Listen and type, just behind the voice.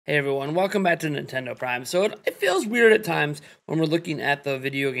Hey everyone, welcome back to Nintendo Prime. So it feels weird at times when we're looking at the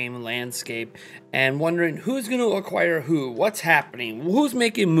video game landscape and wondering who's going to acquire who, what's happening, who's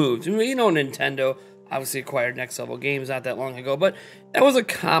making moves. You know, Nintendo obviously acquired Next Level Games not that long ago, but that was a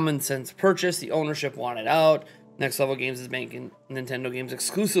common sense purchase. The ownership wanted out. Next Level Games is making Nintendo games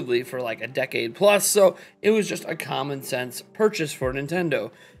exclusively for like a decade plus, so it was just a common sense purchase for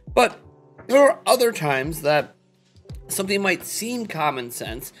Nintendo. But there are other times that something might seem common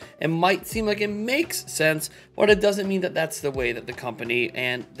sense and might seem like it makes sense, but it doesn't mean that that's the way that the company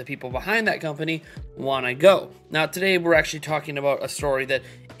and the people behind that company want to go. Now, today we're actually talking about a story that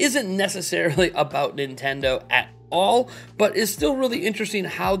isn't necessarily about Nintendo at all, but is still really interesting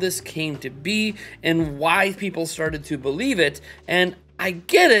how this came to be and why people started to believe it. And I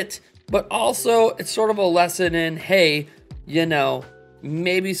get it, but also it's sort of a lesson in, hey, you know,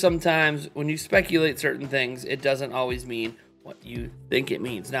 maybe sometimes when you speculate certain things, it doesn't always mean what you think it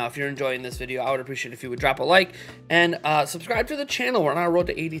means. Now, if you're enjoying this video, I would appreciate if you would drop a like and subscribe to the channel. We're on our road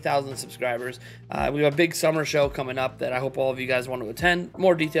to 80,000 subscribers. We have a big summer show coming up that I hope all of you guys want to attend.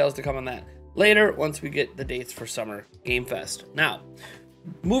 More details to come on that later once we get the dates for Summer Game Fest. Now,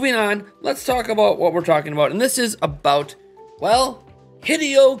 moving on, let's talk about what we're talking about. And this is about, well,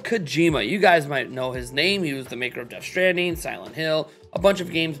 Hideo Kojima. You guys might know his name. He was the maker of Death Stranding, Silent Hill, a bunch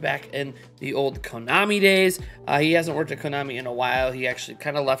of games back in the old Konami days. He hasn't worked at Konami in a while. He actually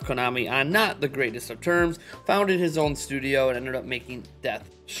kind of left Konami on not the greatest of terms, founded his own studio, and ended up making Death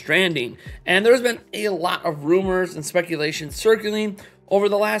Stranding. And there's been a lot of rumors and speculation circling over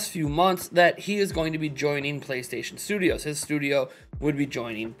the last few months that he is going to be joining PlayStation Studios. His studio would be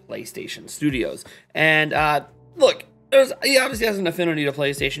joining PlayStation Studios. And look, he obviously has an affinity to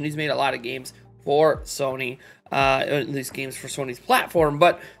PlayStation. He's made a lot of games for Sony, at least games for Sony's platform,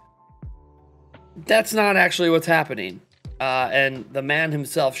 but that's not actually what's happening. And the man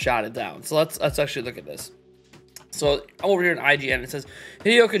himself shot it down. So let's actually look at this. So over here in IGN, it says,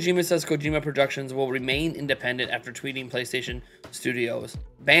 Hideo Kojima says Kojima Productions will remain independent after tweeting PlayStation Studios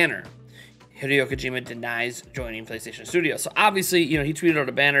banner. Hideo Kojima denies joining PlayStation Studios. So obviously, you know, he tweeted out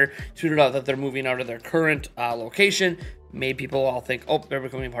a banner, tweeted out that they're moving out of their current location, made people all think, oh, they're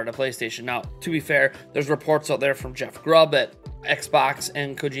becoming part of PlayStation. Now, to be fair, there's reports out there from Jeff Grubb that Xbox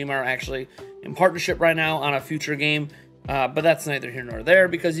and Kojima are actually in partnership right now on a future game, but that's neither here nor there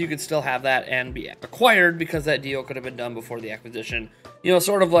because you could still have that and be acquired because that deal could have been done before the acquisition. You know,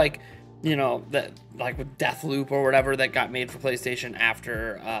 sort of like, you know, that like with Deathloop or whatever that got made for PlayStation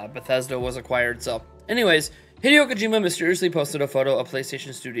after Bethesda was acquired. So anyways, Hideo Kojima mysteriously posted a photo of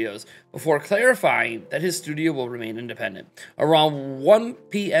PlayStation Studios before clarifying that his studio will remain independent. Around 1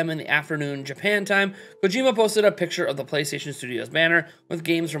 p.m. in the afternoon Japan time, Kojima posted a picture of the PlayStation Studios banner with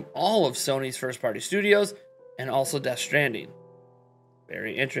games from all of Sony's first-party studios and also Death Stranding.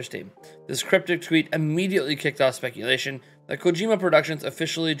 Very interesting. This cryptic tweet immediately kicked off speculation that Kojima Productions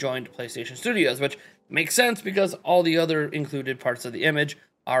officially joined PlayStation Studios, which makes sense because all the other included parts of the image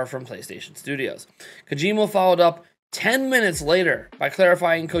are from PlayStation Studios. Kojima followed up 10 minutes later by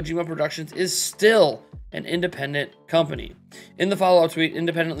clarifying Kojima Productions is still an independent company. In the follow-up tweet,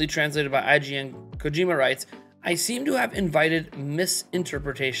 independently translated by IGN, Kojima writes, I seem to have invited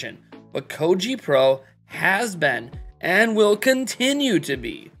misinterpretation, but Koji Pro has been and will continue to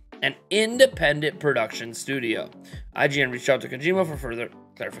be an independent production studio. IGN reached out to Kojima for further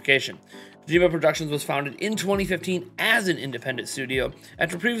clarification. Kojima Productions was founded in 2015 as an independent studio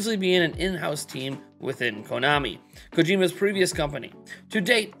after previously being an in-house team within Konami, Kojima's previous company. To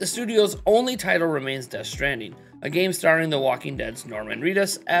date, the studio's only title remains Death Stranding, a game starring The Walking Dead's Norman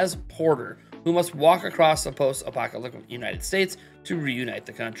Reedus as Porter, who must walk across the post-apocalyptic United States to reunite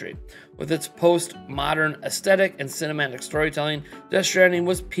the country. With its post-modern aesthetic and cinematic storytelling, Death Stranding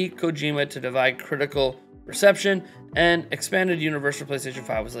was peak Kojima to divide critical reception, and expanded universe for PlayStation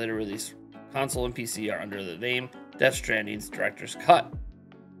 5 was later released. Console and PC are under the name Death Stranding's Director's Cut.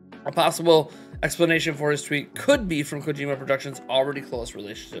 A possible explanation for his tweet could be from Kojima Productions' already close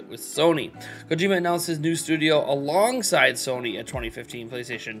relationship with Sony. Kojima announced his new studio alongside Sony at 2015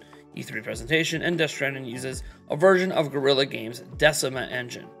 PlayStation E3 presentation, and Death Stranding uses a version of Guerrilla Games' Decima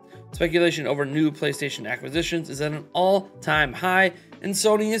engine. Speculation over new PlayStation acquisitions is at an all-time high, and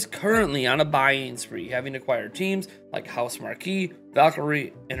Sony is currently on a buying spree, having acquired teams like House Marquee,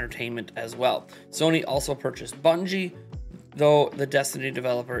 Valkyrie Entertainment as well. Sony also purchased Bungie, though the Destiny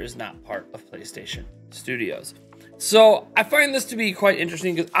developer is not part of PlayStation Studios. So I find this to be quite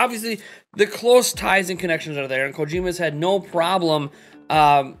interesting because obviously the close ties and connections are there, and Kojima's had no problem,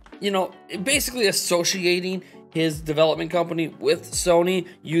 basically associating his development company with Sony,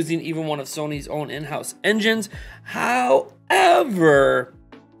 using even one of Sony's own in-house engines. However,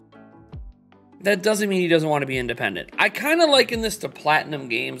 that doesn't mean he doesn't want to be independent. I kind of liken this to Platinum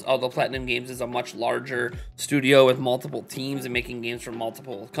Games, although Platinum Games is a much larger studio with multiple teams and making games for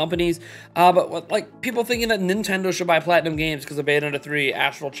multiple companies. But like people thinking that Nintendo should buy Platinum Games because of Bayonetta 3,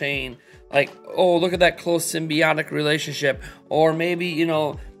 Astral Chain, like, oh, look at that close symbiotic relationship. Or maybe, you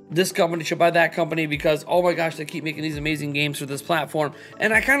know, this company should buy that company because, oh my gosh, they keep making these amazing games for this platform.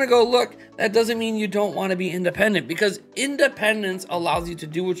 And I kind of go, look, that doesn't mean you don't want to be independent, because independence allows you to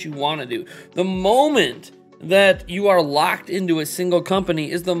do what you want to do. The moment that you are locked into a single company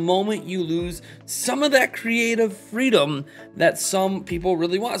is the moment you lose some of that creative freedom that some people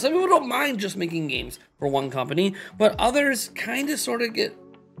really want. Some people don't mind just making games for one company, but others kind of sort of get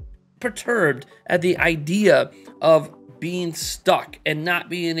perturbed at the idea of being stuck and not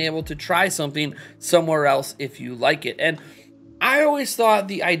being able to try something somewhere else if you like it. And I always thought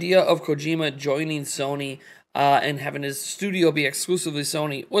the idea of Kojima joining Sony and having his studio be exclusively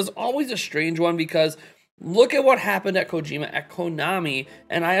Sony was always a strange one, because look at what happened at Kojima at Konami.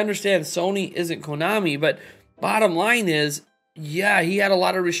 And I understand Sony isn't Konami, but bottom line is, yeah, he had a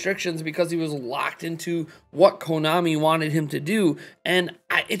lot of restrictions because he was locked into what Konami wanted him to do. And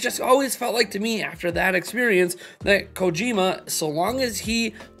it just always felt like to me after that experience that Kojima, so long as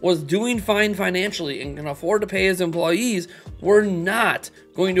he was doing fine financially and can afford to pay his employees, were not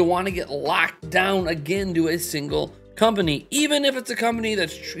going to want to get locked down again to a single company, even if it's a company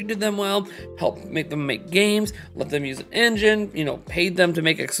that's treated them well, helped make them make games, let them use an engine, you know, paid them to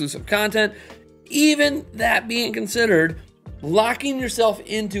make exclusive content. Even that being considered, locking yourself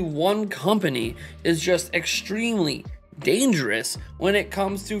into one company is just extremely dangerous when it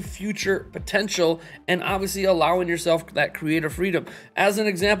comes to future potential and obviously allowing yourself that creative freedom. As an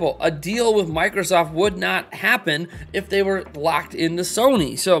example, a deal with Microsoft would not happen if they were locked into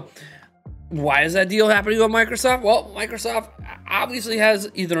Sony. So why is that deal happening with Microsoft? Well, Microsoft obviously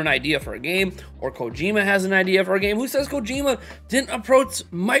has either an idea for a game or Kojima has an idea for a game. Who says Kojima didn't approach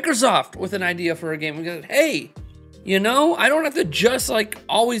Microsoft with an idea for a game and go, hey, you know, I don't have to just like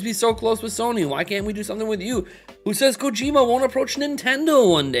always be so close with Sony. Why can't we do something with you? Who says Kojima won't approach Nintendo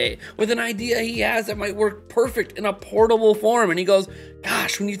one day with an idea he has that might work perfect in a portable form? And he goes,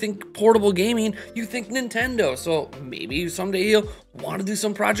 gosh, when you think portable gaming, you think Nintendo. So maybe someday he'll want to do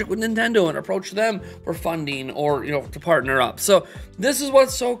some project with Nintendo and approach them for funding or, you know, to partner up. So this is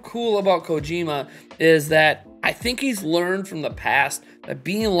what's so cool about Kojima, is that I think he's learned from the past that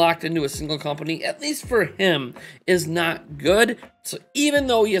being locked into a single company, at least for him, is not good. So even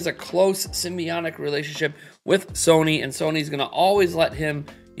though he has a close symbiotic relationship with Sony, and Sony's going to always let him,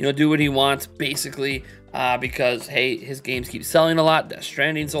 you know, do what he wants, basically, because, hey, his games keep selling a lot. Death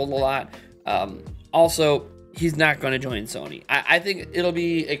Stranding sold a lot. Also, he's not going to join Sony. I think it'll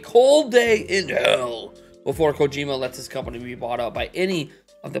be a cold day in hell before Kojima lets his company be bought out by any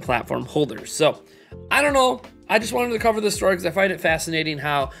of the platform holders. So I don't know. I just wanted to cover this story because I find it fascinating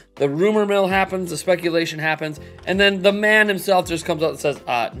how the rumor mill happens, the speculation happens, and then the man himself just comes out and says,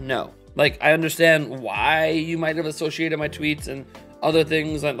 no. Like, I understand why you might have associated my tweets and other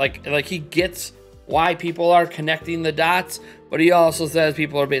things. Like he gets why people are connecting the dots, but he also says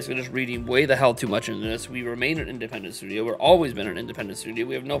people are basically just reading way the hell too much into this. We remain an independent studio. We've always been an independent studio.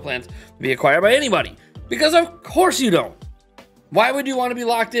 We have no plans to be acquired by anybody, because of course you don't. Why would you want to be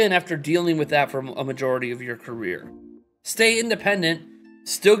locked in after dealing with that for a majority of your career? Stay independent,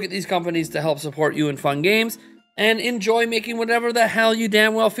 still get these companies to help support you in fun games, and enjoy making whatever the hell you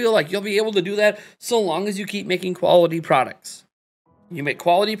damn well feel like. You'll be able to do that so long as you keep making quality products. You make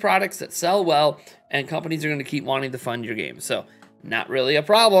quality products that sell well, and companies are going to keep wanting to fund your games. So, not really a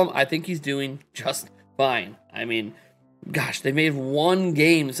problem. I think he's doing just fine. I mean, gosh, they made one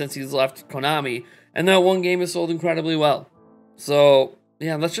game since he's left Konami, and that one game has sold incredibly well. So,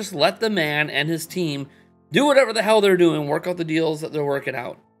 yeah, let's just let the man and his team do whatever the hell they're doing, work out the deals that they're working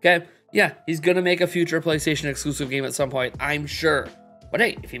out, okay? Yeah, he's going to make a future PlayStation exclusive game at some point, I'm sure. But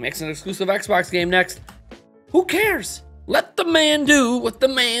hey, if he makes an exclusive Xbox game next, who cares? Let the man do what the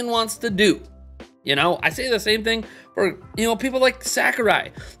man wants to do. You know, I say the same thing for, you know, people like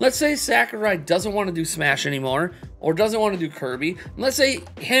Sakurai. Let's say Sakurai doesn't want to do Smash anymore, or doesn't want to do Kirby. Let's say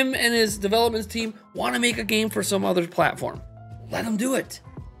him and his development team want to make a game for some other platform. Let him do it.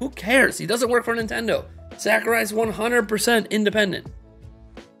 Who cares? He doesn't work for Nintendo. Sakurai's 100% independent.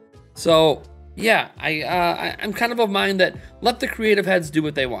 So, yeah, I'm kind of mind that let the creative heads do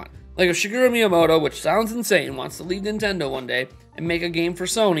what they want. Like if Shigeru Miyamoto, which sounds insane, wants to leave Nintendo one day and make a game for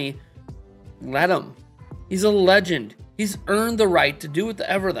Sony, let him. He's a legend. He's earned the right to do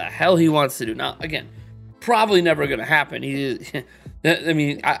whatever the hell he wants to do. Now, again, probably never going to happen. I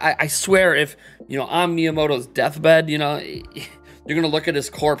mean, I swear if, you know, on Miyamoto's deathbed, you know, you're going to look at his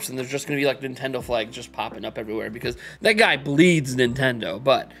corpse and there's just going to be like Nintendo flags just popping up everywhere because that guy bleeds Nintendo.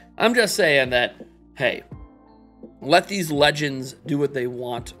 But I'm just saying that, hey, let these legends do what they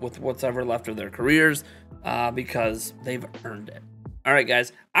want with what's ever left of their careers because they've earned it. All right,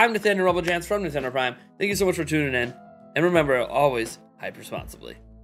 guys, I'm Nathaniel Rebel Jans from Nintendo Prime. Thank you so much for tuning in. And remember, always hype responsibly.